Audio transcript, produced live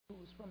who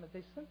was from it.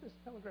 They sent this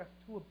telegraph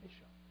to a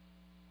bishop.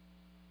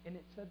 And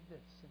it said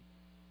this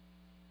simply: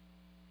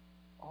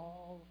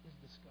 all is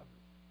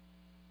discovered.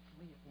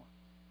 Flee at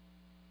once.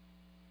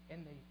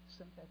 And they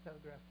sent that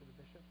telegraph to the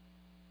bishop,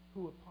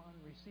 who, upon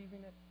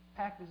receiving it,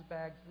 packed his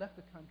bags, left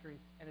the country,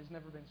 and has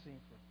never been seen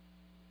from.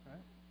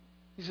 Right?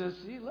 He says,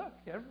 see, look,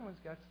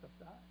 everyone's got stuff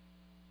to hide.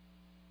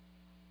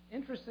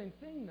 Interesting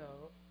thing,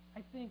 though,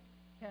 I think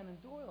Conan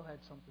Doyle had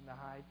something to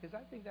hide, because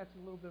I think that's a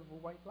little bit of a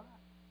white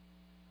lie.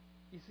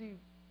 You see,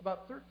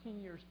 about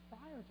 13 years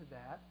prior to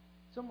that,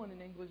 someone in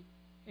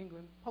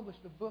England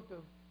published a book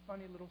of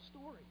funny little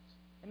stories.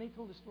 And they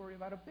told a story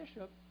about a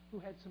bishop who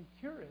had some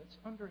curates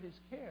under his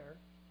care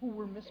who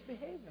were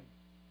misbehaving.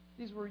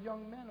 These were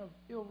young men of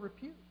ill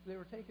repute. They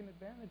were taking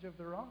advantage of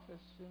their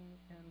office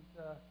and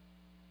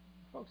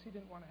folks he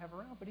didn't want to have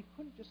around, but he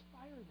couldn't just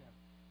fire them.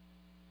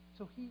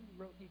 So he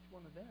wrote each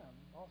one of them,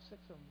 all 6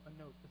 of them,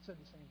 a note that said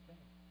the same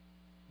thing.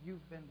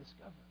 You've been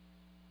discovered.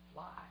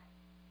 Fly.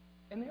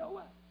 And they all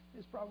left.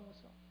 His problem was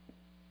solved.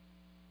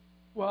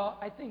 Well,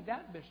 I think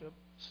that bishop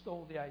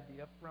stole the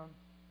idea from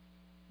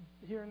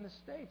here in the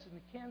States. In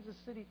the Kansas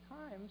City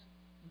Times,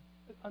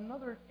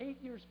 another 8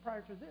 years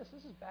prior to this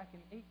is back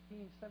in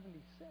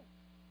 1876,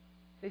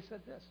 they said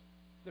this: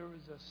 there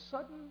was a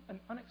sudden and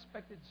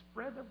unexpected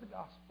spread of the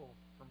gospel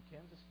from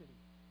Kansas City.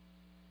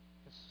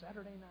 Because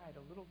Saturday night,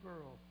 a little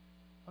girl,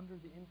 under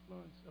the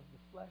influence of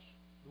the flesh,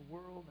 the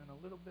world, and a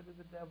little bit of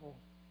the devil,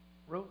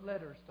 wrote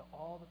letters to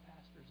all the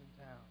pastors in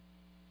town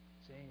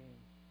saying,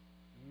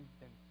 you've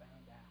been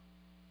found out.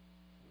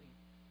 Flee.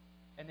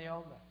 And they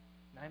all left.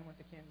 9 went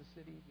to Kansas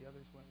City, the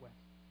others went west.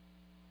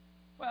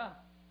 Well,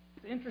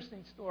 it's an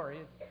interesting story,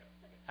 isn't it?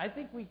 I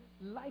think we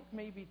like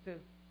maybe to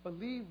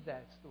believe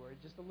that story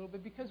just a little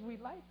bit because we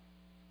like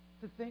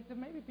to think that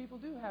maybe people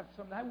do have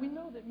something to hide. We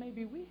know that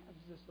maybe we have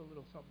just a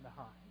little something to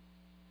hide.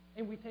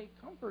 And we take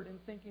comfort in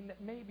thinking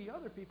that maybe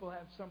other people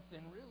have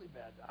something really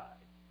bad to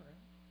hide.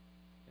 Right?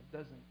 It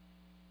doesn't,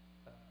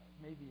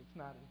 maybe it's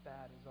not as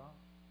bad as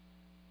ours.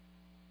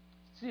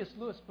 C.S.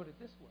 Lewis put it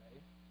this way,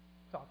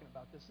 talking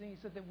about this thing. He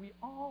said that we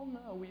all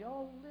know, we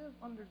all live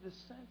under this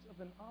sense of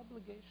an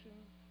obligation,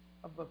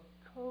 of a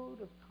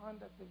code of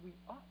conduct that we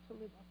ought to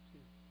live up to.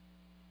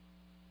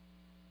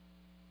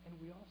 And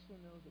we also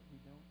know that we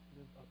don't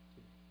live up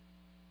to.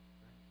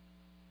 Right?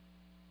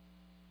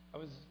 I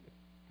was,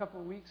 a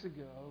couple of weeks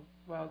ago,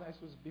 well, this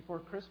was before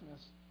Christmas,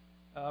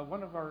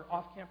 one of our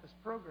off-campus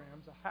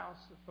programs, a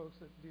house of folks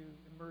that do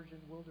immersion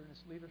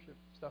wilderness leadership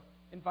stuff,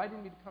 invited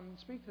me to come and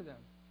speak to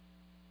them.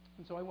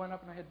 And so I went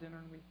up and I had dinner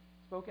and we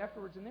spoke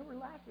afterwards, and they were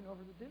laughing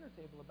over the dinner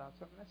table about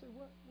something. I said,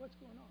 what's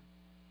going on?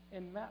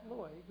 And Matt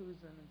Loy, who's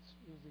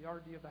the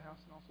RD of the house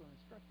and also an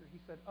instructor,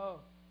 he said,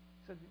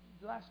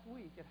 last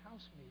week at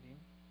house meeting,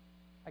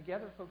 I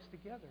gathered folks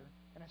together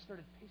and I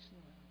started pacing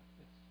around like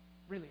this,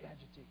 really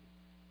agitated.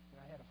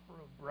 And I had a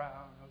furrowed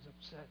brow and I was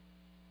upset.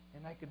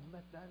 And I could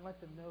let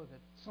them know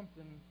that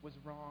something was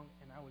wrong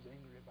and I was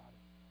angry about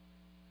it.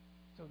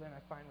 So then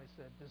I finally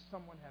said, does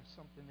someone have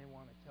something they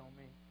want to tell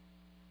me?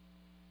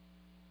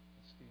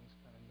 The students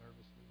kind of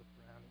nervously looked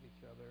around at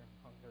each other and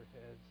hung their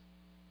heads.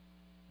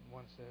 And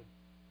one said,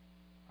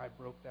 I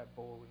broke that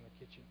bowl in the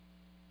kitchen.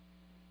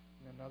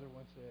 And another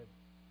one said,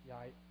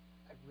 yeah,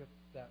 I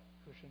ripped that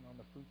cushion on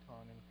the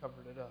futon and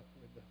covered it up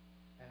with the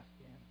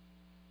Afghan.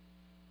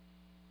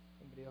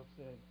 Somebody else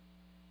said,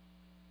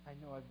 I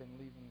know I've been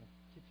leaving the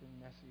kitchen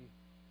messy.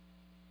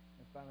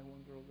 And finally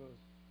one girl goes,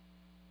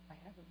 I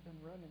haven't been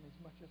running as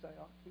much as I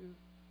ought to.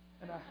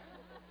 And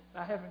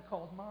I haven't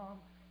called Mom.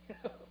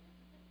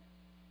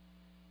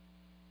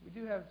 We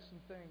do have some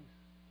things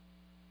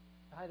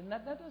to hide. And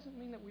that doesn't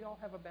mean that we all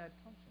have a bad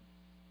conscience.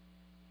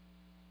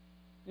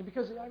 And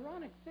because the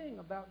ironic thing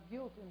about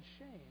guilt and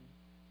shame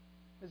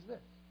is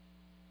this: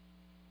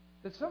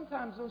 that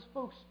sometimes those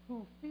folks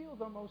who feel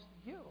the most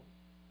guilt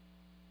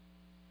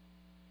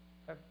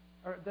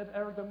that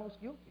are the most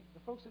guilty,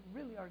 the folks that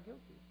really are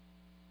guilty,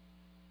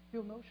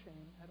 feel no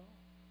shame at all.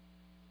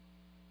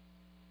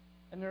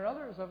 And there are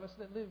others of us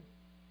that live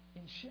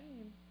in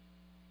shame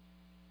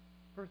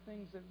for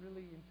things that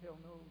really entail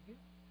no guilt.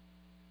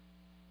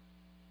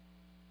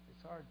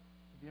 It's hard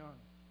to be honest.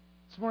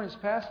 This morning's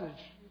passage,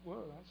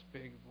 whoa, that's a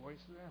big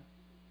voice there.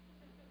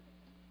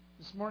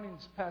 This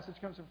morning's passage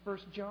comes from 1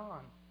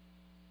 John.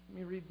 Let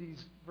me read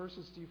these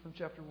verses to you from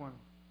chapter 1.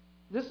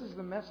 This is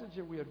the message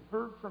that we have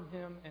heard from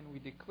Him, and we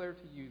declare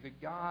to you that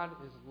God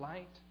is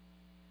light,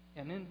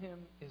 and in Him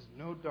is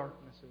no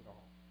darkness at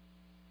all.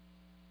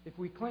 If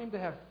we claim to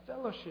have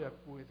fellowship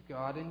with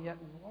God and yet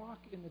walk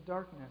in the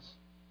darkness,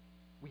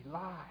 we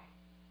lie,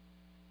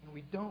 and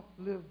we don't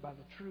live by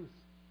the truth.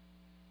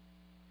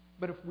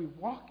 But if we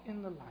walk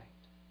in the light,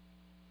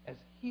 as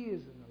He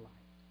is in the light,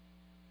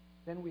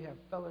 then we have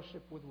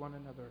fellowship with one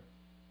another,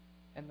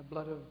 and the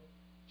blood of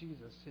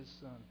Jesus, His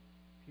Son,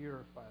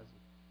 purifies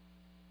it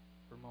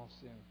from all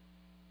sin.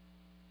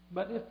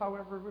 But if,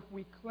 however, if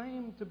we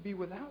claim to be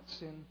without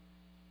sin,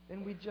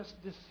 then we just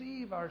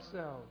deceive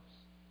ourselves,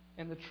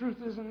 and the truth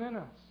isn't in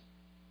us.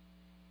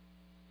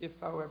 If,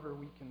 however,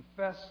 we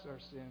confess our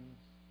sins,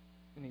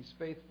 And He's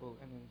faithful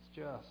and He's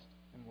just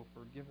and will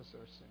forgive us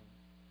our sins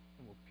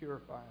and will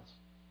purify us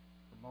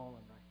from all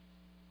unrighteousness.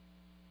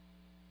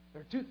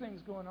 There are two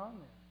things going on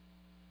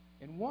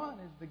there. And one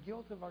is the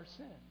guilt of our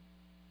sin.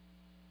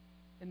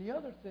 And the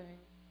other thing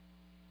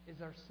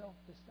is our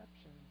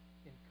self-deception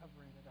in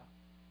covering it up.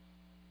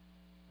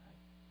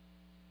 Right?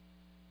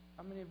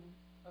 How many of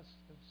us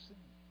have sinned?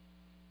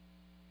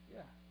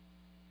 Yeah,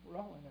 we're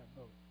all in that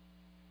boat.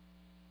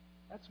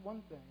 That's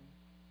one thing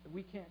that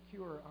we can't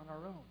cure on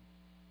our own.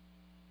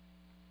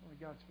 Only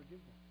God's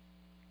forgiveness.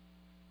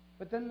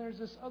 But then there's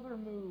this other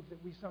move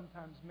that we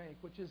sometimes make,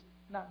 which is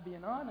not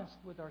being honest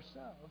with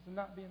ourselves and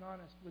not being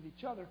honest with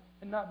each other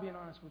and not being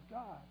honest with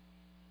God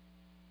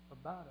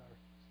about our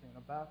sin,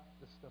 about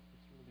the stuff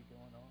that's really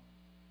going on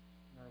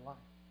in our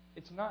life.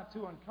 It's not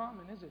too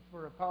uncommon, is it,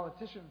 for a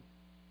politician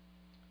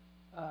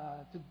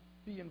to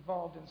be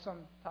involved in some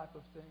type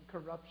of thing,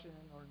 corruption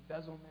or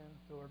embezzlement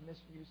or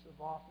misuse of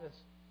office,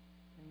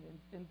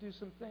 and do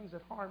some things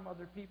that harm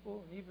other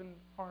people and even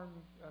harm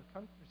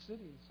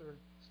cities or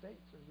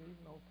states or even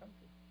the whole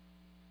country.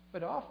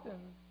 But often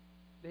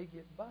they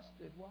get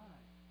busted. Why?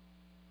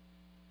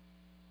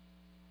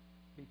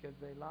 Because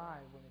they lie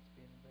when it's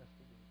being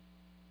investigated.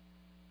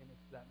 And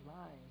it's that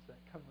lying, it's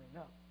that covering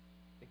up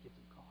that gets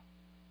them caught.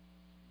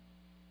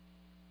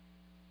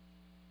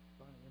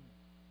 Funny, isn't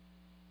it?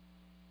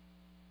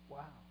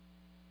 Wow.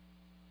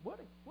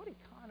 What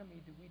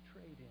economy do we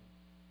trade in?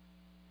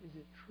 Is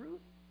it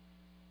truth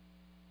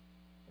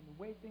and the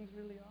way things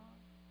really are?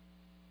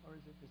 Or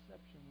is it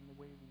deception in the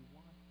way we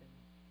want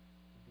things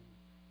to be?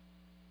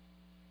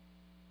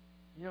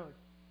 You know,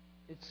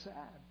 it's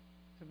sad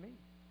to me.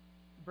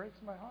 It breaks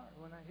my heart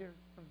when I hear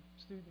from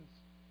students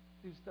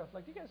do stuff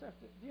like, do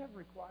you have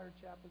required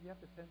chapel? Do you have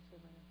to attend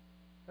seminary?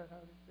 Is that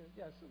how it is?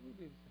 Yeah, so we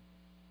do the same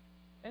thing.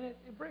 And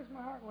it breaks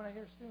my heart when I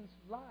hear students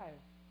lie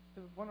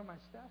to one of my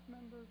staff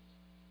members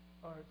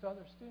or to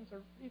other students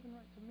or even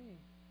right to me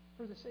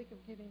for the sake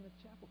of getting the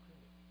chapel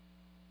credit.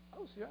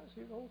 I was here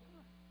the whole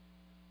time.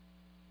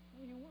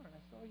 No, you weren't.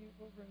 I saw you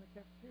over in the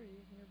cafeteria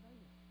eating your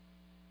bagel.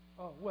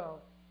 Oh,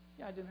 well,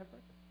 yeah, I didn't have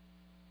breakfast.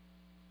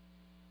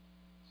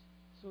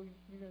 So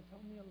you're going to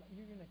tell me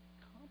you're going to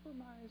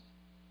compromise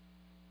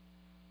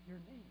your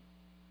name.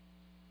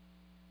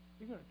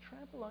 You're going to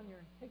trample on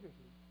your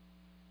integrity.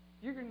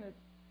 You're going to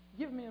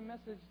give me a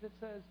message that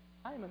says,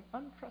 I am an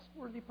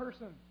untrustworthy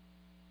person,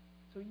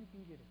 so you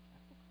can get a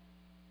chapel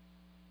credit.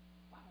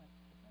 Wow, that's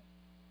pathetic.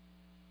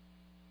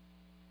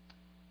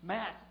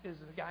 Matt is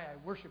the guy I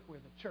worship with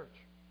at church.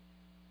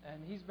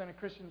 And he's been a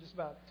Christian just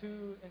about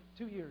 2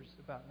 years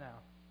about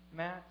now.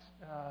 Matt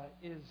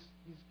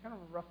he's kind of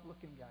a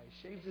rough-looking guy. He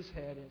shaves his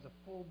head, he has a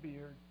full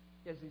beard.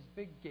 He has these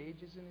big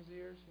gauges in his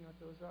ears. You know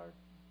what those are?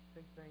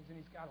 Big things. And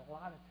he's got a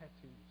lot of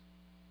tattoos.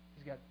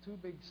 He's got 2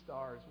 big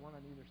stars, one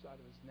on either side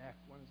of his neck.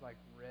 One's like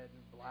red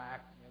and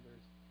black, and the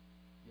other's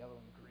yellow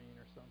and green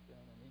or something.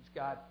 And he's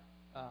got,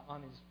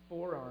 on his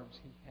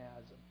forearms, he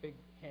has a big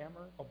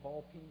hammer, a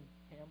ball-peen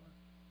hammer,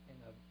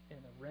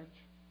 and a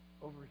wrench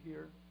over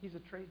here. He's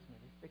a tradesman.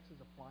 He fixes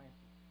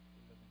appliances.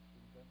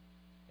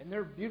 And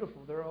they're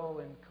beautiful. They're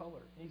all in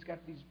color. And he's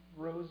got these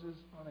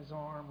roses on his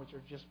arm, which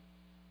are just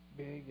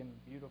big and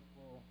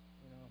beautiful,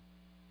 you know.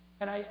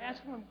 And I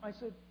asked him, I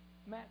said,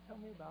 Matt, tell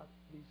me about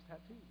these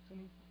tattoos.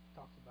 And he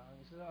talks about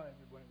it. He says, oh,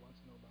 everybody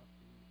wants to know about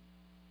these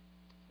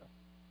stuff.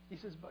 He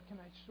says, but can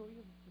I show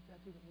you the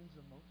tattoo that means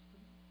the most to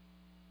me?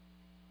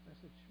 And I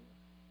said, sure.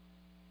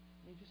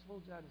 And he just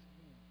holds out his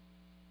hand.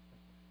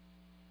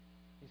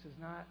 He says,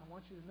 now, I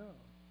want you to know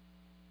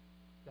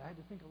that I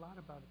had to think a lot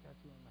about a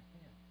tattoo on my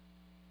hand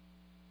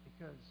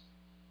because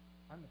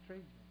I'm a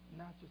tradesman.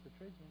 Not just a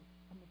tradesman,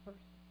 I'm a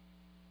person.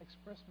 I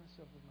express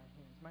myself with my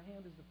hands. My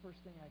hand is the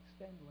first thing I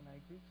extend when I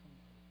greet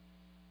somebody.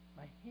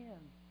 My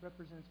hand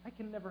represents, I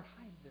can never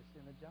hide this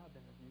in a job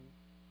interview.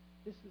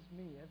 This is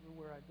me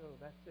everywhere I go.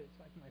 That's it.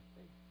 It's like my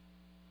face.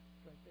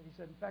 Right there. He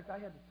said, in fact, I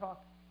had to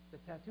talk the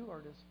tattoo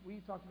artist. We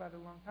talked about it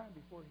a long time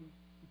before he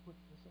put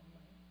this on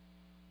my hand.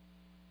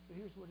 So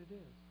here's what it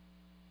is.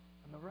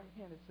 On the right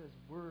hand, it says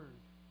word.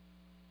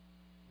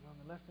 And on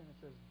the left hand, it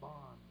says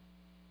bond.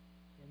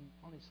 And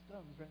on his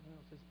thumbs, right in the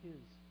middle, it says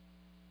is.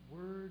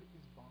 Word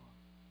is bond.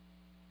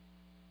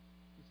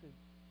 He said,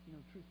 you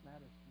know, truth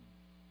matters to me.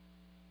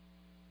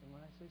 And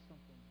when I say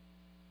something,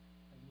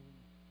 I mean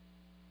it.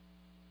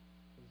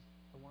 Because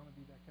I want to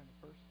be that kind of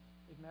person.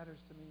 It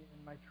matters to me in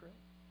my trade.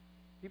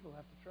 People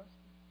have to trust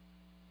me.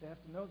 They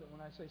have to know that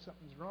when I say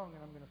something's wrong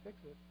and I'm going to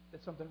fix it,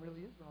 that something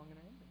really is wrong and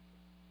I am going to fix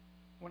it.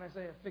 When I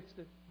say I fixed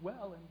it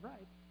well and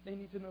right, they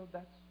need to know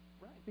that's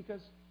right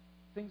because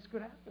things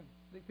could happen.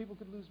 People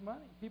could lose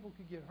money. People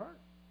could get hurt.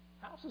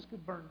 Houses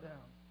could burn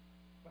down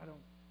if I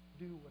don't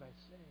do what I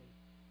say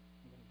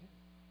I'm going to do.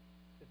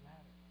 It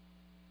matters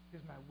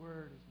because my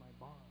word is my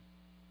bond.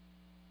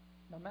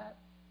 Now, Matt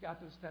got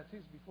those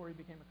tattoos before he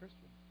became a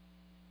Christian.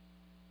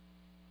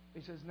 He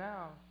says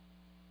now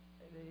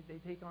they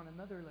take on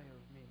another layer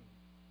of meaning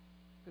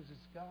because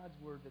it's God's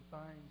word that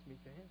binds me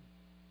to him.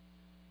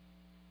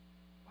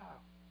 Wow.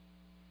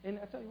 And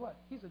I tell you what,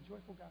 he's a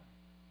joyful guy.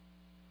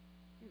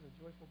 He's a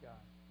joyful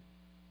God.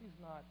 He's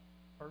not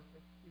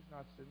perfect. He's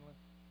not sinless.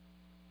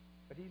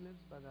 But he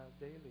lives by that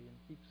daily and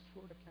keeps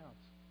short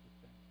accounts with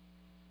them.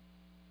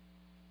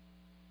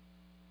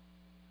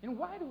 And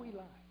why do we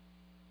lie?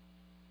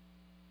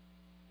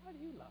 Why do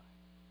you lie?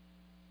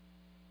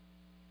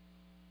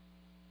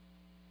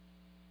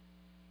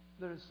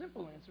 The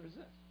simple answer is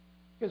this.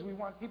 Because we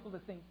want people to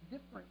think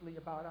differently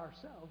about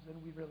ourselves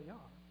than we really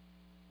are.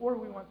 Or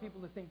we want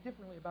people to think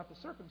differently about the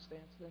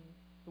circumstance than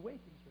the way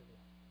things really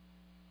are.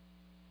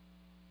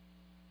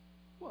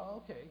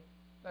 Well, okay,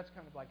 that's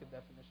kind of like a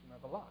definition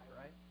of a lie,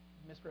 right?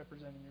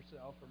 Misrepresenting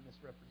yourself or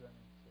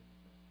misrepresenting things.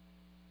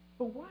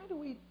 But why do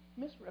we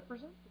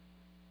misrepresent it?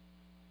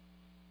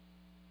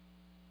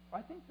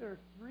 I think there are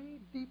three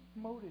deep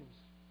motives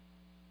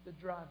that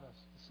drive us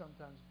to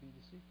sometimes be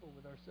deceitful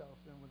with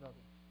ourselves and with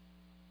others.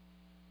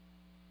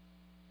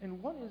 And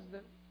one is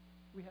that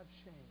we have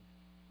shame.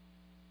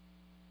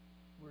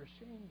 We're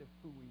ashamed of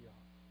who we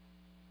are.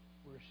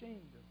 We're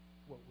ashamed of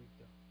what we've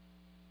done.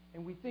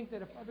 And we think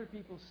that if other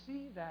people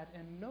see that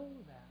and know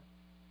that,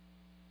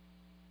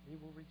 they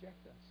will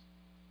reject us.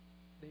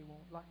 They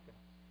won't like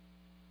us.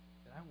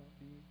 That I won't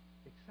be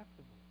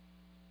acceptable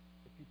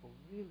if people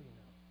really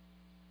know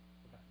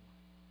what I'm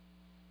like.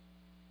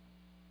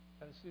 I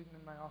had a student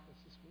in my office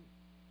this week.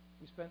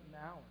 We spent an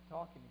hour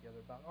talking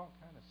together about all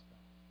kind of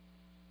stuff.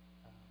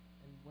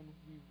 And when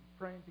we were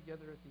praying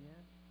together at the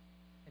end,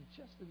 and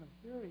just in the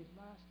very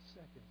last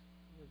seconds,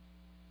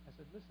 I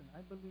said, listen,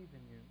 I believe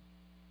in you.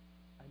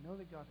 I know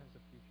that God has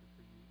a future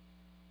for you.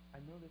 I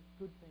know that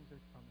good things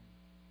are coming,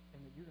 and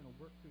that you're going to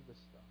work through this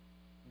stuff,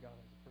 and God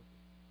has a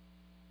purpose.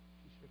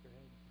 She shook her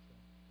head and she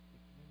said,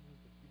 if you knew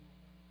that you know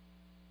that,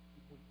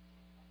 you wouldn't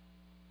say that.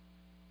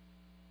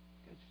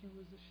 Because she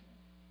was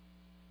ashamed.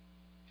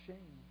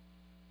 Shame.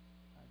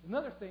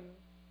 Another thing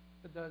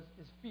that does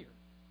is fear.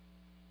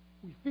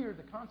 We fear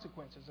the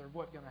consequences of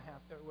what's going to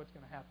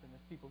happen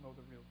if people know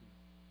the real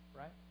deal,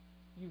 right?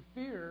 You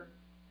fear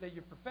that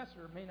your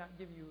professor may not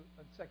give you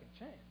a second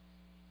chance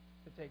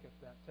to take up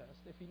that test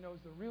if he knows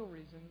the real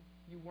reason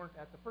you weren't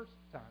at the first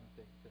time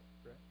taking the test,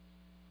 right?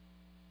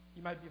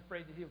 You might be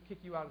afraid that he'll kick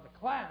you out of the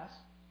class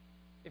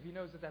if he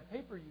knows that that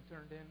paper you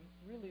turned in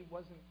really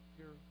wasn't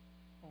your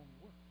own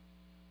work.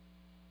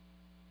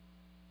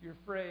 You're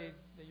afraid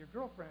that your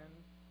girlfriend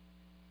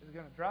is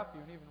going to drop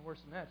you, and even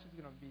worse than that, she's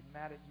going to be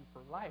mad at you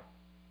for life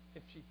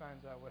if she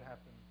finds out what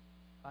happened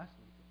last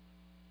weekend.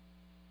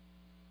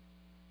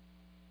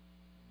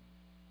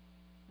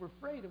 We're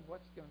afraid of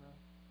what's going to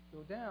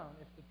go down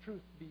if the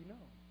truth be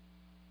known.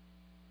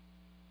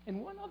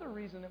 And one other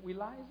reason that we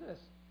lie is this,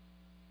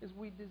 is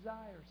we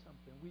desire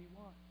something. We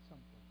want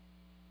something.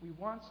 We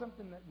want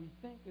something that we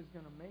think is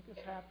going to make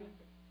us happy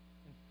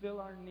and fill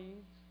our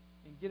needs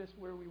and get us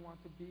where we want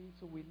to be,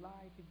 so we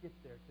lie to get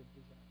there, to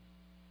desire.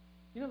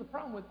 You know the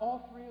problem with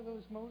all three of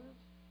those motives?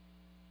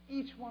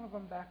 Each one of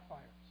them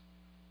backfires.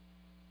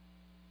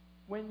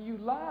 When you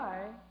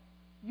lie,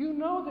 you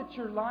know that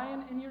you're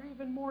lying, and you're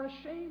even more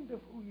ashamed of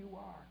who you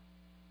are.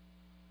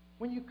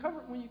 When you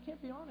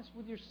can't be honest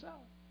with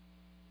yourself,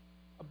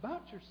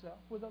 about yourself,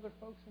 with other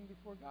folks and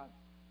before God,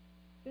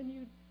 then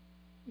you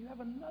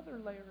have another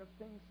layer of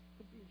things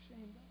to be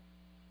ashamed of.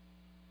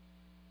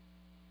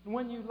 And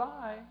when you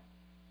lie,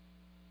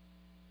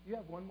 you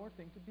have one more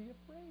thing to be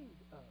afraid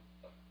of.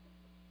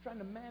 Trying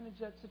to manage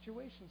that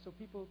situation so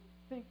people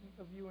think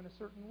of you in a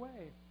certain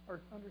way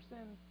or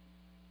understand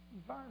the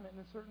environment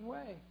in a certain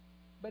way.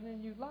 But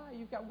when you lie,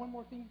 you've got one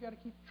more thing you've got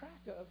to keep track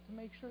of to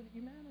make sure that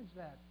you manage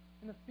that.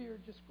 And the fear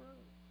just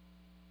grows.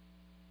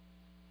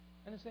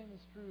 And the same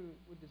is true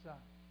with desire.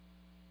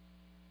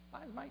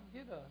 Lies might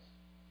get us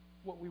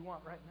what we want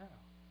right now,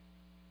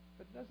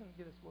 but it doesn't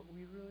get us what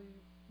we really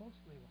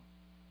mostly want.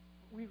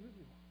 What we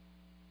really want.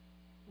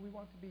 We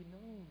want to be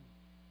known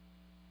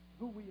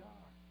who we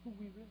are, who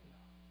we really are.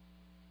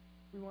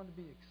 We want to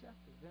be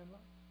accepted and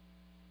loved.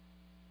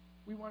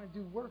 We want to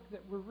do work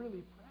that we're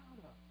really proud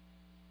of.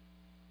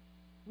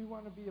 We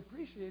want to be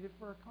appreciated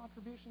for our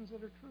contributions that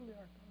are truly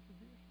our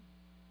contributions.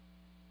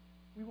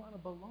 We want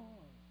to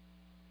belong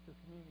to a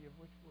community of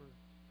which we're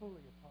fully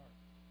a part,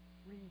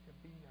 free to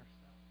be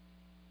ourselves.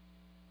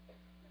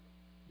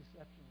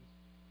 Deceptions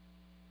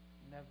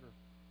never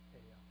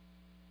pay off.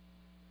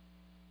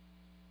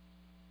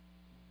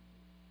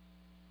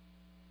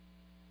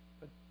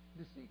 But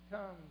deceit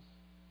comes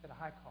at a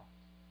high cost.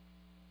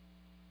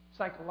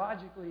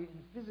 Psychologically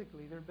and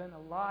physically, there have been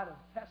a lot of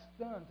tests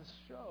done to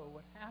show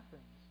what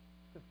happens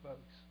to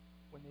folks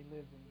when they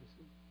live in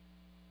deceit.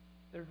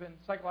 There have been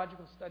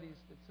psychological studies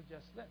that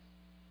suggest this,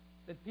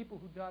 that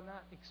people who do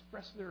not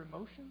express their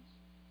emotions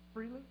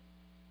freely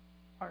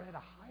are at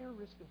a higher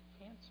risk of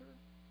cancer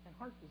and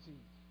heart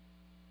disease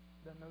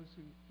than those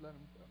who let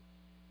them go.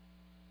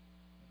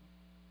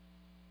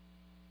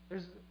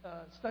 There's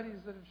studies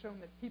that have shown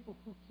that people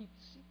who keep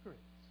secrets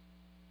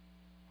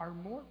are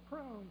more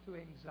prone to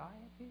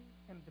anxiety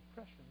and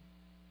depression,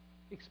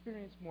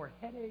 experience more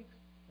headaches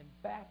and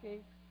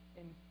backaches,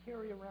 and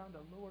carry around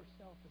a lower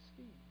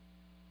self-esteem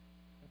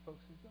than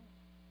folks who don't.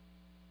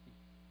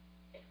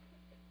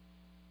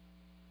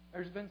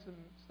 There's been some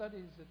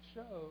studies that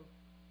show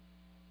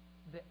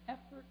the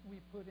effort we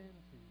put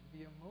into,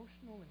 the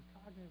emotional and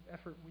cognitive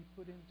effort we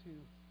put into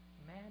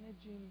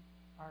managing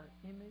our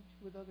image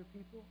with other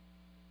people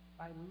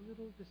by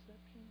little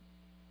deceptions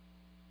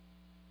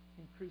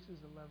increases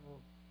the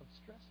level of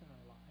stress in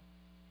our life,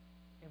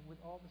 and with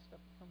all the stuff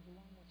that comes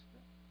along with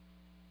stress.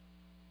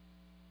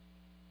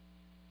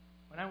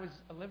 When I was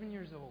 11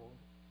 years old,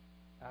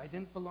 I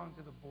didn't belong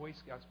to the Boy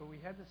Scouts, but we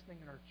had this thing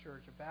in our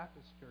church, a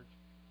Baptist church,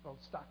 called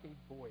Stockade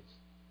Boys.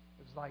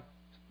 It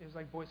was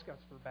like Boy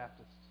Scouts for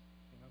Baptists,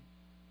 you know.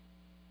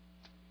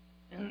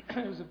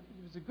 And it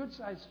was a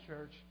good-sized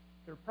church.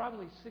 There were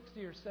probably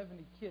 60 or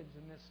 70 kids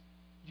in this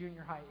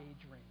junior high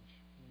age range,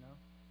 you know.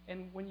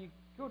 And when you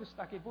go to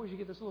Stockade Boys, you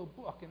get this little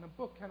book, and the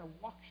book kind of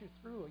walks you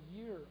through a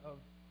year of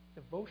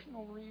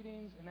devotional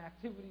readings and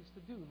activities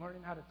to do,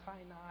 learning how to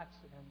tie knots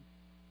and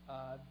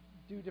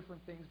do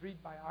different things,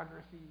 read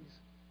biographies.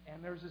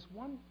 And there's this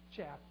one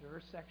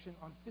chapter, section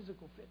on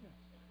physical fitness.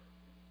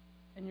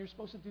 And you're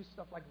supposed to do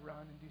stuff like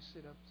run and do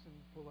sit-ups and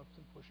pull-ups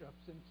and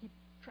push-ups and keep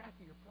track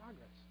of your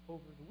progress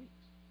over the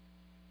weeks.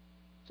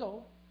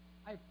 So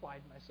I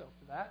applied myself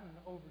to that, and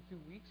over 2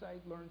 weeks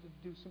I learned to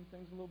do some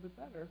things a little bit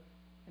better.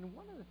 And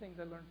one of the things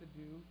I learned to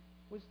do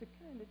was to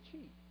kind of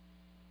cheat.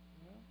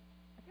 You know,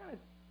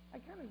 I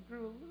kind of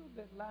grew a little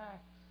bit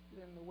lax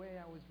in the way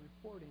I was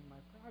reporting my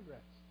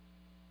progress.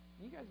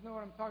 And you guys know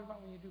what I'm talking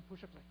about when you do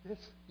push-ups like this,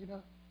 you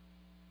know?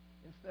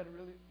 Instead of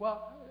really,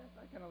 well,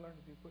 I kind of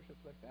learned to do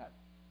push-ups like that.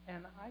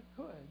 And I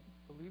could,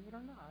 believe it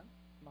or not,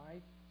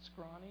 my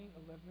scrawny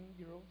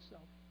 11-year-old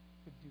self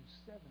could do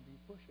 70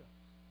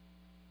 push-ups.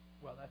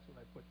 Well, that's what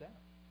I put down,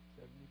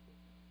 70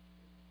 push-ups.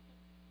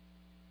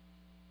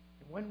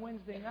 And one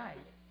Wednesday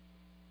night,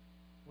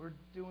 we're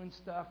doing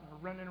stuff, and we're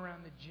running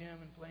around the gym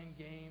and playing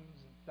games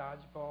and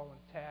dodgeball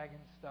and tag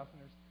and stuff, and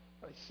there's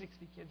probably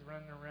 60 kids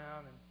running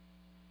around, and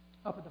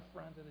up at the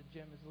front of the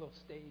gym is a little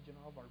stage, and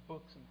all of our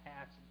books and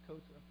hats and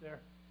coats are up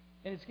there.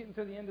 And it's getting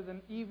to the end of the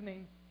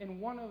evening,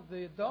 and one of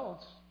the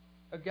adults,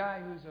 a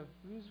guy he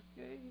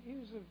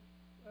was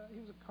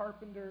a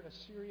carpenter, a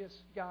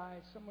serious guy,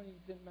 someone who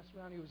didn't mess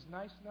around. He was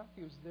nice enough.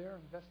 He was there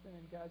investing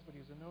in guys, but he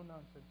was a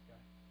no-nonsense guy.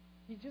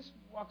 He just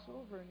walks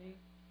over and he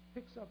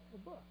picks up the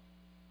book.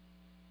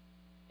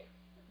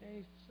 And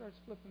he starts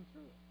flipping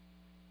through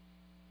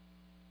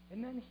it.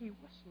 And then he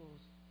whistles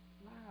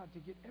loud to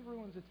get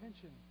everyone's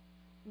attention.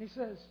 And he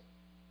says,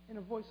 in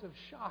a voice of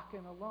shock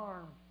and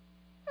alarm,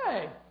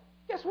 "Hey,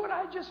 guess what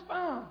I just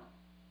found?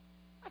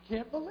 I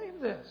can't believe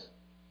this.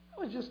 I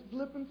was just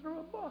flipping through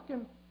a book,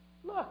 and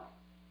look,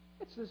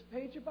 it's this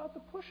page about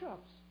the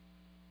push-ups."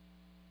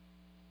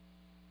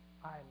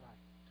 I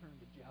turned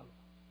to jello,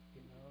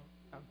 you know.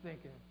 I'm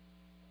thinking,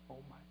 oh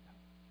my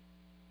God,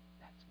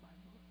 that's my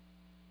book.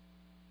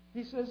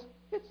 He says,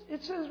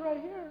 it says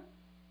right here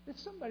that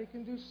somebody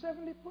can do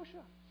 70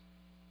 push-ups.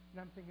 And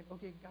I'm thinking,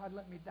 okay, God,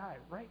 let me die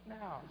right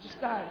now. Just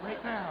die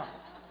right now.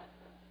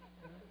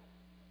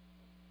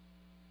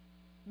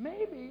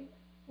 Maybe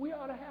we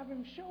ought to have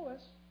him show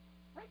us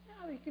right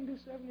now that he can do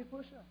 70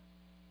 push-ups.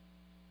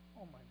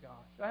 Oh my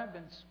gosh. I've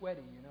been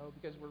sweaty, you know,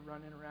 because we're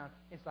running around.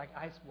 It's like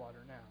ice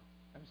water now.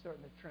 I'm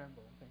starting to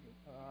tremble. I'm thinking,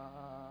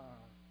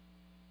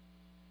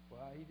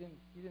 well, he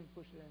didn't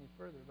push it any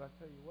further, but I'll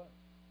tell you what,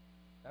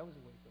 that was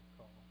a wake-up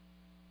call.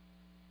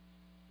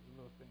 Those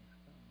little things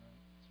come, right?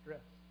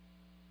 Stress.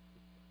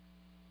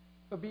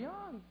 But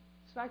beyond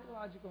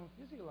psychological and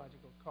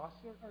physiological costs,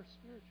 there are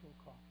spiritual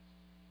costs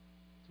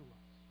to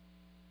us.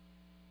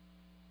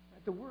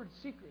 The word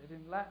secret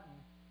in Latin,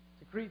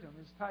 secretum,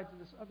 is tied to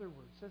this other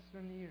word,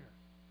 sestranere.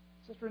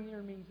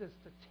 Sestranere means this,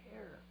 to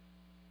tear,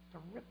 to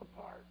rip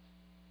apart.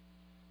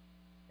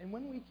 And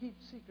when we keep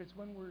secrets,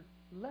 when we're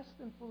less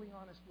than fully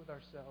honest with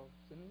ourselves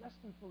and less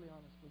than fully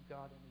honest with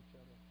God and each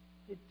other,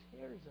 it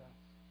tears us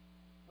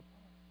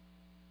apart.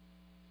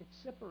 It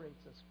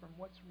separates us from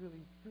what's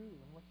really true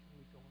and what's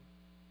really going on.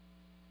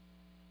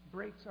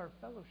 Breaks our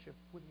fellowship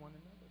with one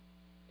another.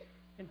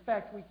 In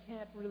fact, we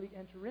can't really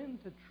enter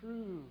into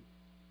true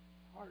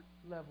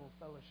heart-level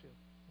fellowship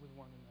with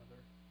one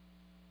another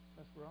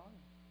unless we're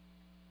honest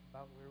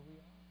about where we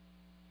are.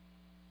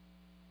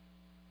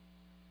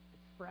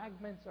 It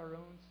fragments our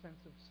own sense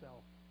of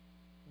self,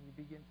 and you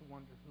begin to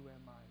wonder, who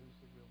am I? Who's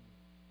the real me?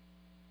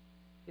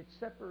 It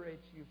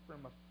separates you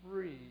from a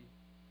free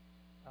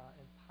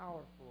and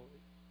powerful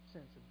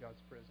sense of God's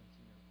presence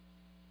in your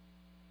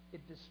life.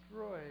 It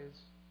destroys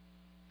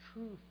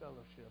true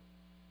fellowship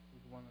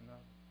with one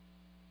another.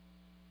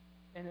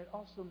 And it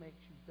also makes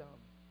you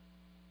dumb,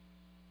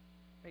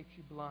 makes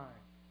you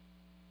blind.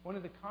 One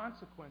of the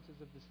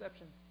consequences of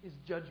deception is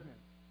judgment.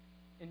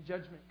 And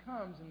judgment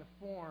comes in the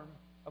form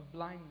of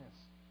blindness.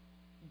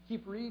 You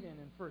keep reading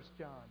in 1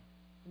 John,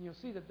 and you'll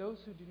see that those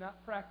who do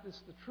not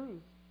practice the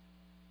truth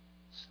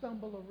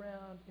stumble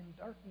around in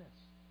darkness,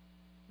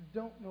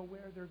 don't know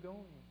where they're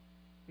going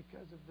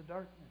because of the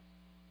darkness.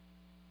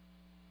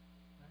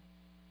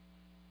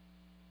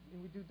 And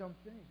we do dumb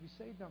things. We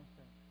say dumb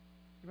things.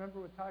 Do you remember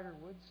what Tiger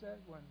Woods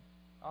said when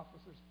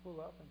officers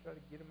pull up and try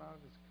to get him out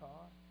of his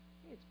car?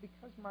 Hey, it's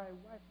because my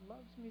wife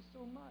loves me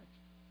so much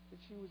that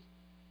she was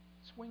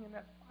swinging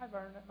that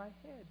 5-iron at my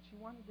head. She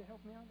wanted to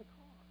help me out of the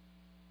car.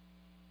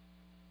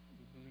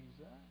 Who believes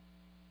that?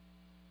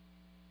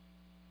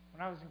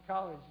 When I was in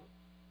college,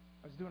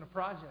 I was doing a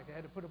project. I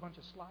had to put a bunch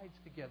of slides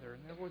together,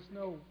 and there was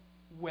no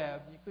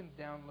web. You couldn't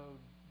download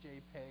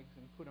JPEGs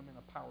and put them in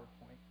a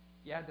PowerPoint.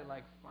 You had to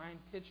find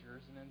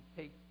pictures and then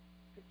take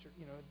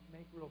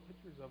make real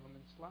pictures of them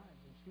in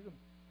slides and shoot them.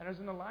 And I was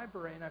in the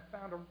library, and I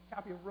found a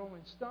copy of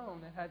Rolling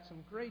Stone that had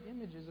some great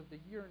images of the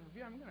year in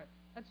review.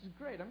 That's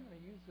great. I'm going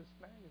to use this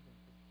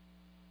magazine.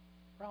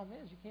 Problem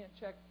is, you can't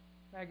check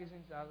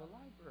magazines out of the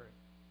library.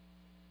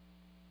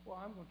 Well,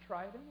 I'm going to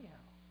try it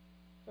anyhow.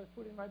 So I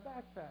put it in my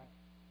backpack.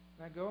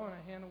 And I go and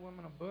I hand a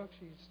woman a book.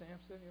 She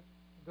stamps it.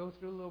 I go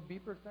through a little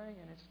beeper thing,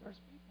 and it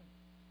starts beeping.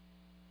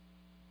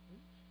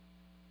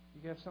 Oops.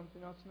 You have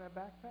something else in that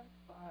backpack?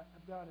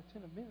 I've got a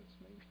tin of mints.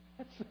 Maybe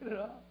I set it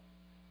up.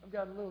 I've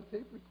got a little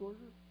tape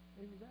recorder.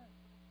 Maybe that.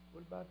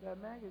 What about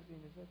that magazine?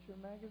 Is that your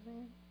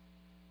magazine?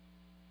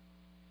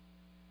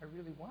 I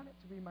really want it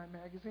to be my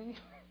magazine.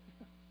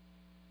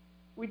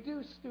 We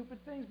do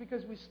stupid things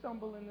because we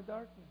stumble in the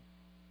darkness.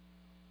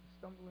 We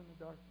stumble in the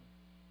darkness,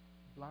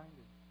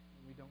 blinded,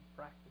 and we don't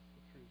practice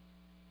the truth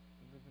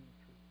and live in the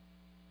truth.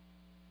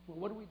 Well,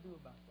 what do we do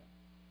about that?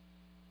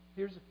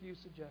 Here's a few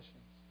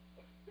suggestions.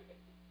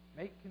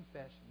 Make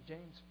confession.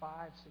 James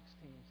 5:16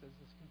 says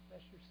this: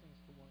 confess your sins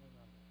to one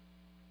another.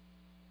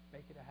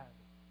 Make it a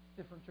habit.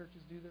 Different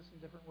churches do this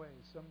in different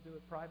ways. Some do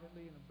it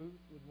privately in a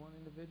booth with one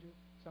individual.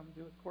 Some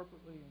do it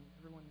corporately, and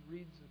everyone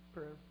reads the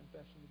prayer of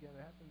confession together.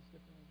 It happens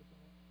differently in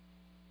different ways.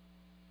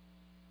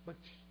 But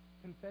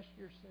confess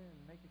your sin.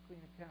 Make a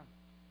clean account.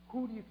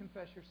 Who do you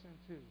confess your sin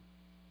to?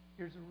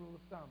 Here's a rule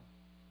of thumb.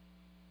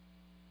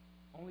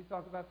 Only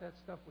talk about that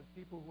stuff with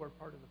people who are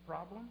part of the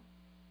problem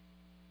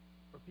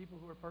or people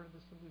who are part of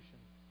the solution.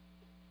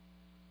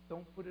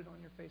 Don't put it on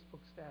your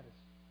Facebook status.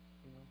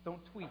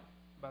 Don't tweet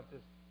about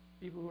this.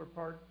 People who are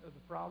part of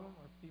the problem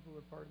or people who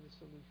are part of the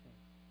solution.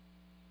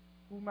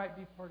 Who might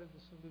be part of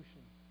the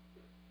solution?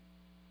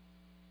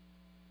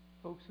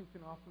 Folks who can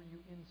offer you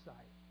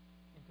insight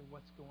into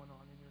what's going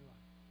on in your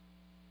life.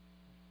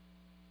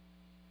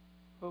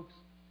 Folks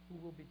who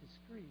will be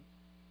discreet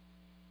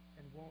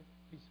and won't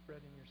be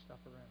spreading your stuff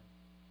around.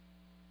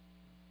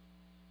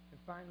 And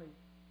finally,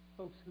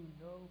 folks who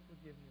know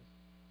forgiveness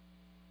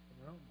in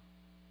their own mind,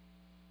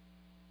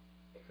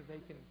 so they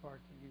can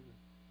impart to you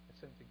a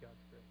sense of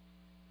God's grace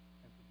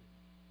and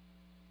forgiveness.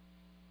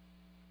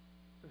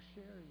 So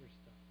share your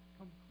stuff.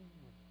 Come clean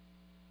with it.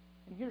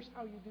 And here's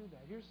how you do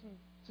that. Here's some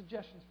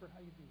suggestions for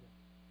how you do that.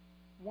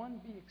 One,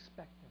 be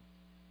expectant.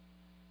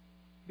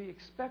 Be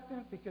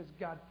expectant because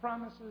God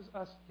promises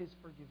us His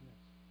forgiveness.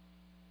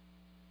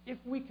 If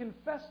we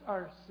confess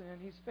our sin,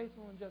 He's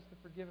faithful and just to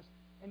forgive us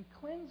and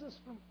cleanse us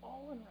from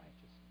all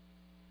unrighteousness.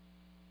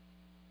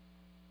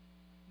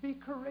 Be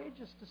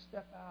courageous to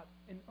step out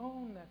and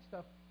own that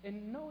stuff.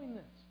 And knowing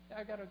this,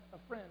 I got a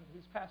friend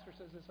whose pastor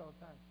says this all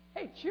the time.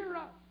 Hey, cheer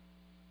up.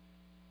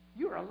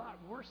 You're a lot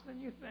worse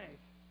than you think.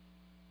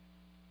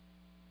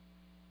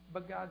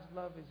 But God's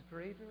love is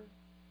greater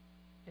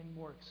and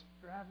more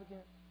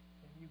extravagant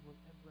than you will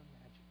ever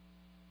imagine.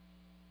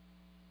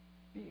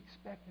 Be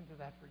expectant of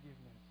that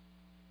forgiveness.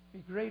 Be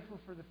grateful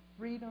for the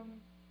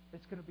freedom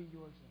that's going to be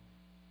yours in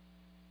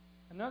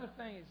it. Another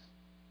thing is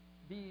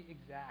be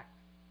exact.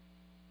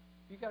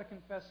 You got to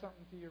confess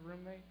something to your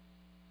roommate.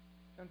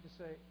 Don't just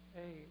say,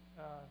 hey,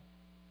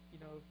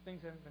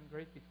 things haven't been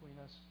great between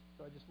us,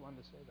 so I just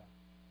wanted to say that.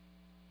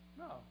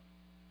 No.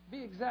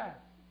 Be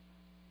exact.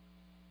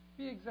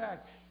 Be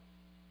exact.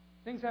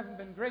 Things haven't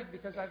been great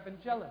because I've been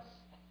jealous.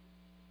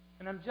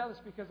 And I'm jealous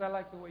because I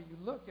like the way you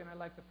look and I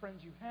like the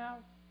friends you have.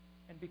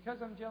 And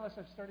because I'm jealous,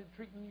 I've started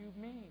treating you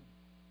mean.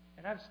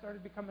 And I've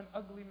started becoming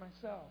ugly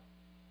myself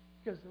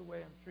because of the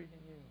way I'm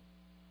treating you.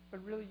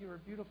 But really, you're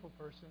a beautiful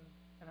person,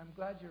 and I'm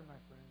glad you're my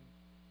friend.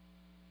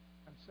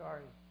 I'm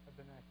sorry I've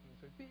been acting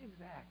this way. Be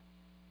exact.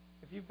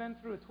 If you've been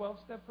through a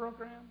 12-step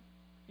program,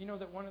 you know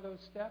that one of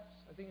those steps,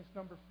 I think it's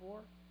number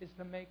 4, is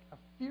to make a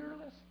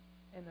fearless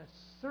and a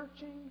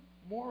searching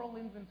moral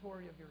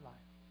inventory of your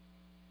life.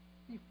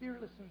 Be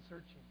fearless in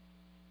searching.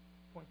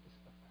 Point this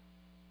stuff out.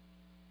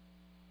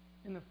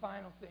 And the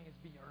final thing is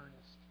be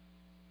earnest.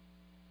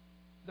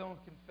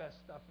 Don't confess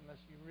stuff unless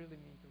you really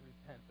mean to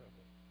repent of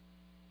it.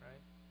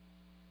 Right?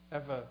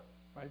 I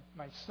have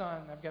my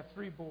son, I've got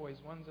 3 boys.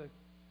 One's a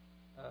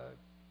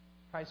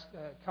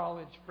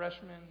college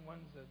freshman,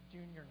 one's a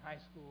junior in high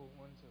school,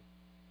 one's a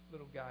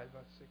little guy,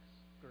 about 6th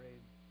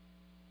grade.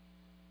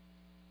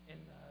 And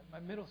my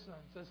middle son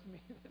says to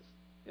me this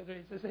the other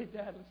day. He says, hey,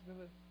 Dad, listen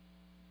to this.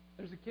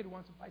 There's a kid who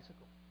wants a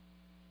bicycle.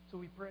 So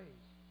he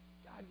prays,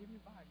 God, give me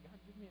a bike. God,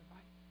 give me a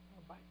bike. I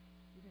want a bike.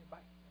 Give me a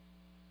bike.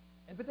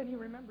 But then he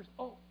remembers,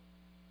 oh,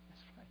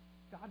 that's right.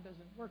 God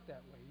doesn't work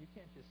that way. You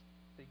can't just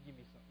say, give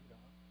me something,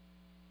 God.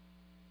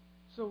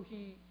 So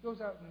he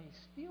goes out and he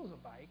steals a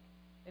bike,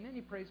 and then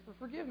he prays for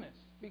forgiveness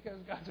because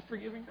God's a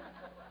forgiving God.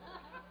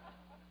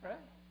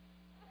 Right?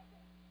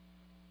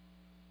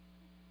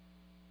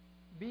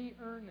 Be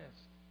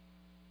earnest.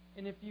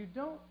 And if you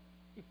don't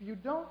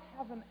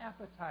have an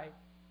appetite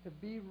to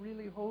be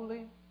really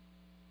holy,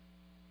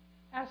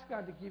 ask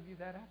God to give you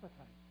that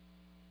appetite.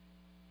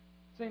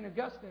 St.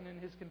 Augustine in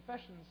his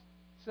Confessions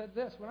said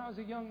this: when I was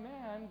a young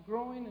man,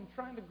 growing and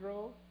trying to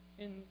grow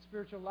in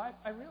spiritual life,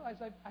 I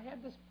realized I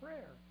had this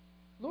prayer: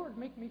 Lord,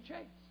 make me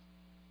chaste.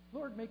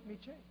 Lord, make me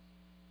chaste.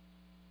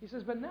 He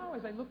says, but now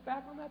as I look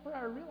back on that prayer,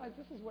 I realize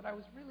this is what I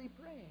was really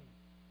praying.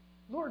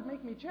 Lord,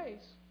 make me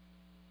chaste,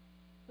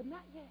 but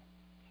not yet.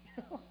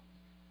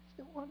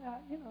 Still want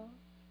that,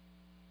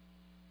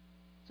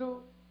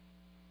 So,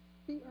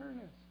 be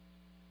earnest.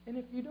 And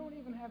if you don't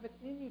even have it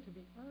in you to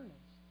be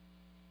earnest,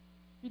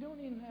 if you don't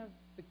even have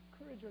the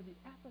courage or the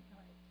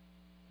appetite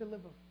to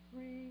live a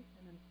free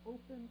and an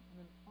open and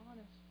an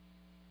honest,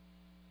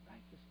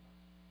 righteous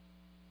life,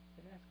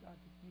 then ask God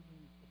to give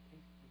you a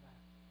taste for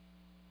that,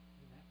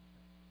 and an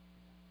appetite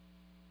for that.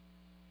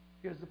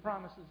 Because the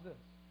promise is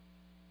this: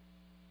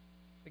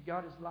 that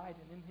God is light,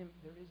 and in Him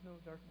there is no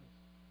darkness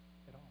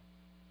at all.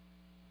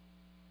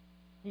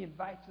 He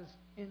invites us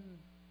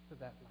into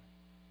that light.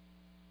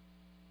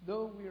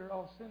 Though we are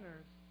all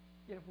sinners,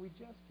 yet if we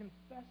just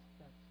confess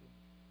that sin,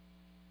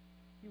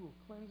 He will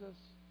cleanse us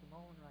from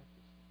all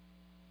unrighteousness,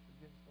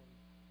 forgive us all.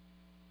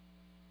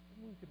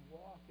 Then we can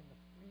walk in the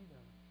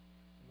freedom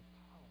and the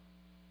power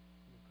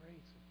and the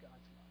grace of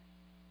God's life.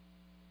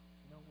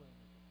 Nowhere in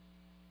the world.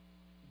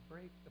 We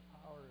break the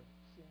power of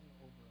sin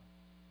over us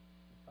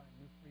and find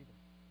new freedom.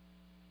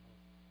 Oh,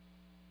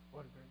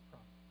 what a great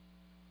promise.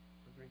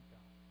 What a great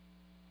God.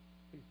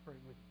 Please pray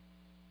with me.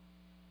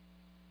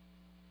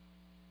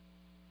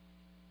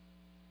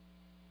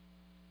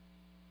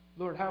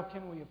 Lord, how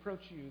can we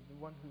approach you, the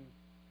one who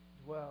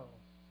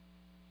dwells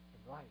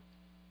in light,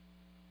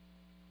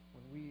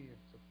 when we are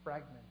so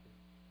fragmented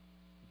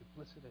and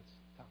duplicitous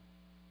at times?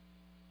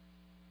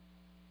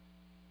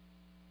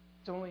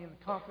 It's only in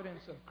the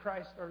confidence of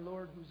Christ our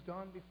Lord, who's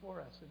gone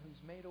before us and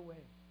who's made a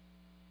way,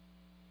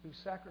 whose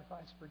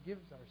sacrifice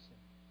forgives our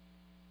sin,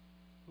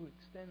 who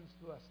extends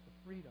to us the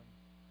freedom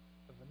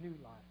of a new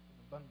life, an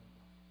abundant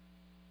life.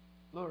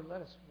 Lord,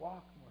 let us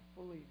walk more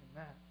fully in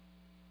that,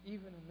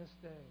 even in this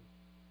day.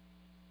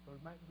 Lord,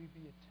 might we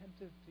be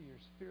attentive to your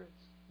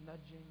Spirit's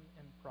nudging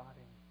and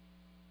prodding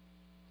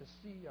to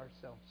see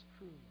ourselves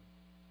truly,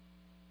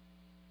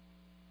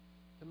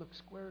 to look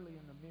squarely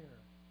in the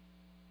mirror,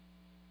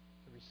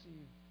 to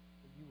receive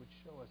what you would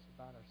show us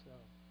about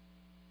ourselves.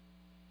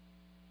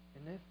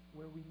 And if,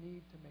 where we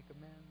need to make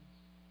amends,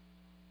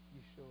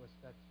 you show us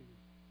that too.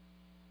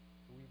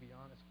 Will we be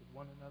honest with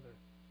one another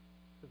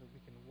so that we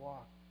can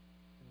walk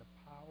in the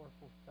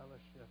powerful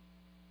fellowship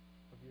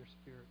of your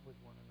Spirit with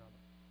one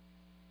another?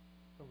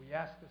 So we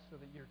ask this so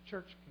that your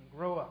church can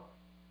grow up,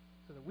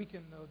 so that we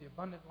can know the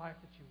abundant life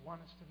that you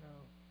want us to know,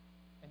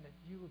 and that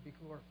you would be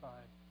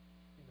glorified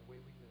in the way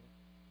we live.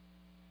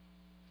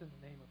 It's in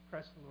the name of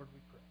Christ the Lord we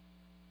pray.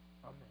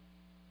 Amen.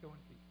 Go in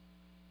peace.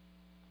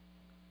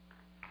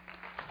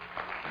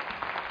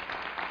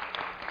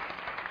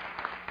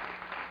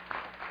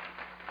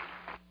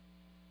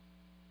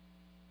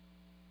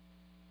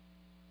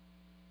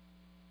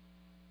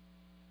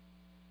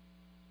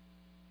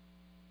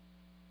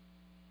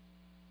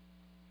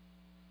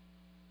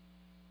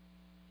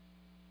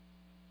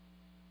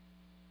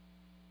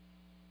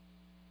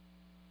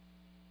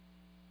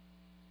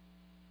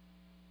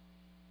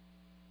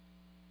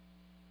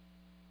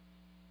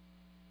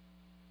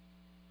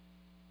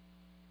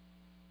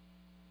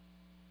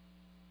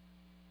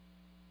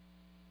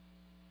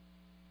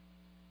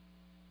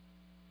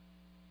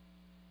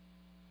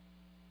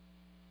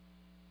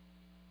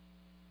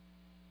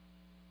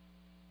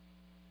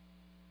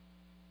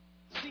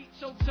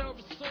 Hotel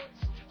resorts,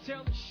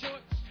 tailored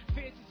shorts,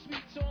 fancy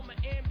suites on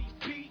Miami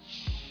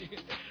Beach.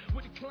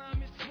 With the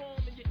climate's warm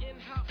and you're in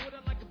hot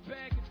water like a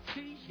bag of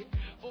tea.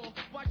 Or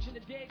watching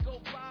the day go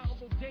by on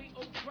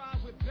Rodeo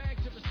Drive with bags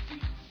of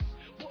receipts.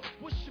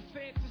 What's your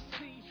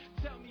fantasy?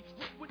 Tell me,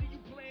 what do you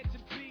plan to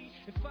be?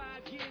 In 5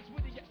 years,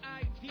 what are your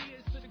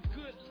ideas for the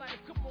good life?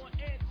 Come on,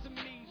 answer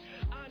me.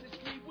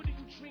 Honestly, what do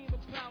you dream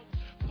about?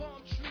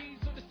 Palm trees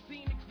or the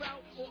scenic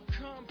route? Or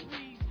calm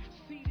breeze?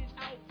 Seated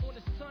out on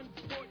the sun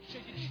porch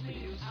of your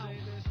dreams out.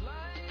 This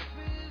life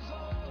is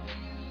all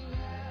you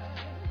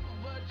have,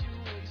 but you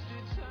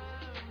wasted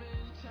time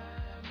and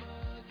time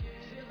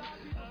again.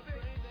 I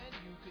pray that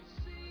you could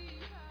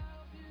see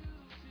how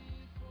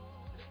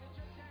beautiful.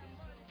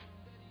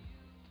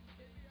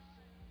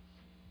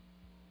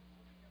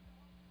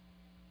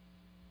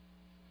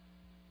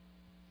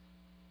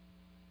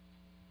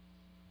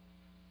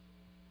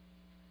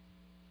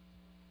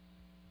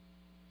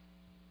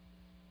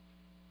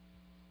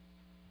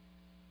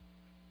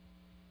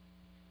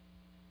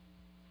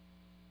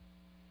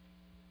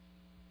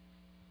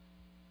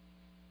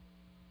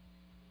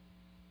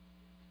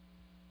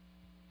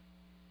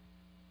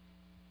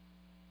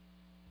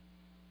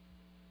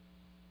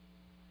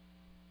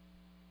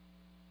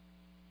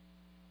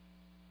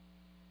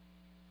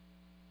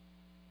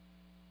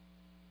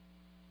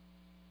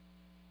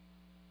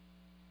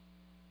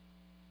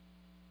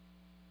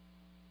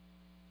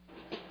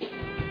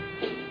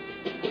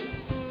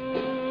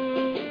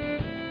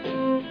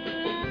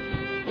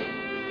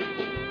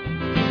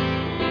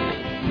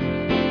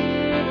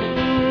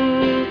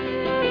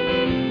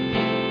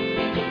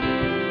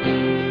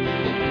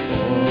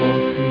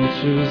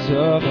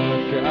 of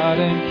our God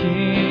and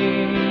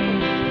King.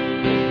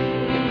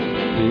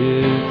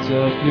 Lift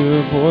up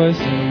your voice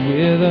and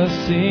with us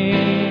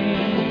sing.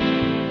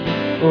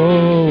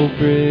 Oh,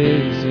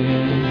 praise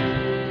Him.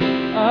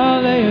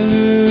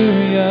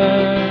 Alleluia.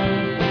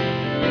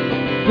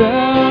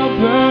 Thou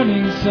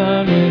burning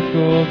sun with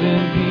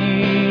golden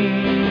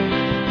beam,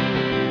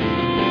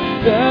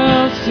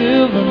 thou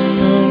silver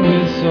moon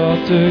with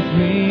softer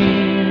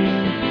gleam.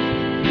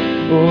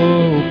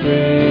 Oh,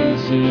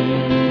 praise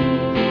Him.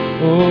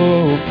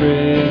 Oh,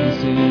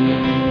 praise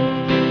Him.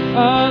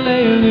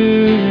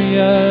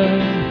 Alleluia.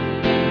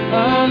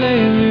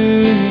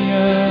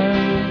 Alleluia.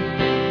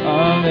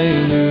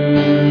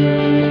 Alleluia.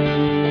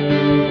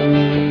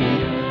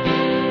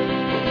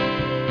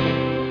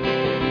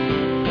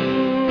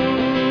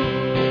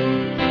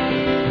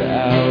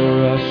 Thou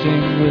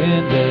rushing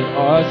wind that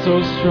art so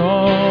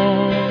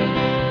strong,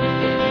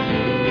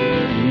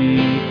 ye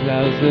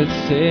clouds that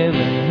sail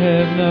in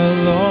heaven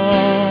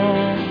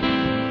along.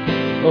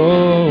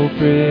 Oh,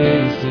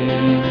 praise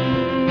Him.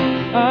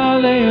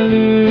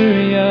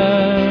 Alleluia.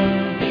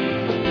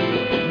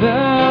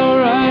 Thou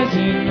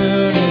rising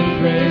moon in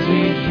praise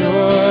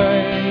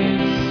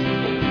rejoice.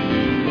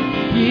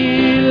 Ye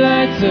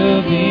lights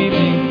of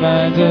evening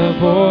find a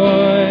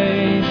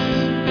voice.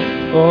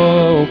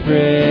 Oh,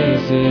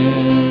 praise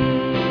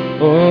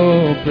Him.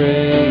 Oh,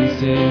 praise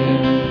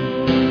Him.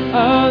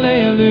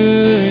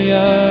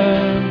 Alleluia.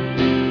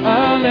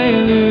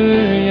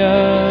 Alleluia.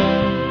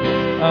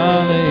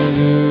 Alleluia.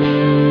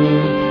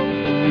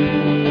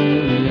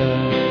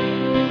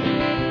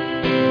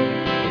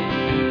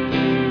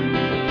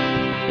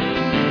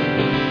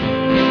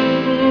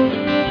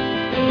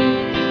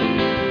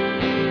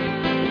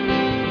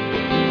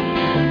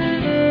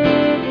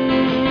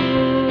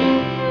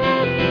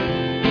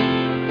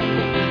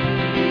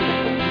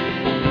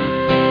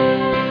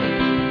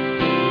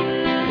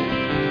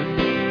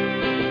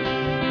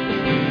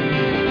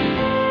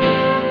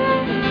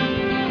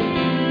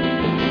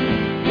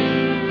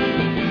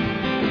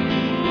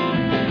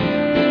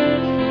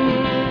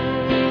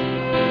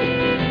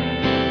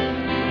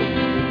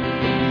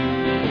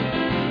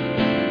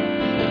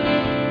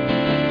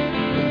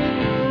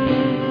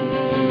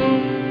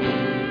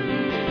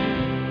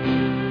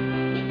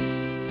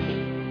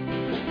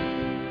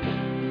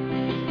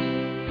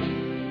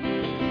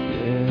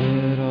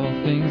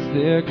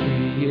 Their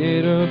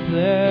Creator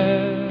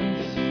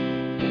bless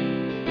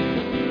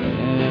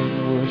and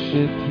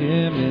worship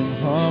Him in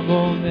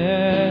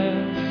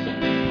humbleness.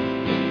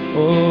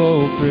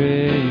 Oh,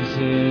 praise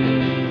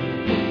Him.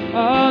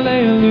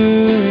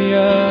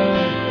 Alleluia.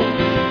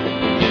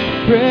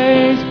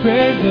 Praise,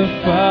 praise the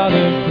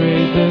Father,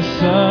 praise the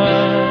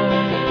Son,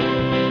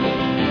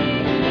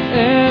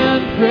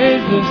 and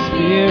praise the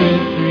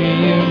Spirit, 3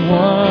 in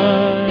 1.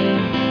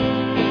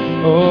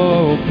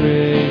 Oh,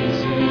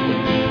 praise Him.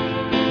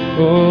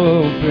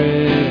 Oh, praise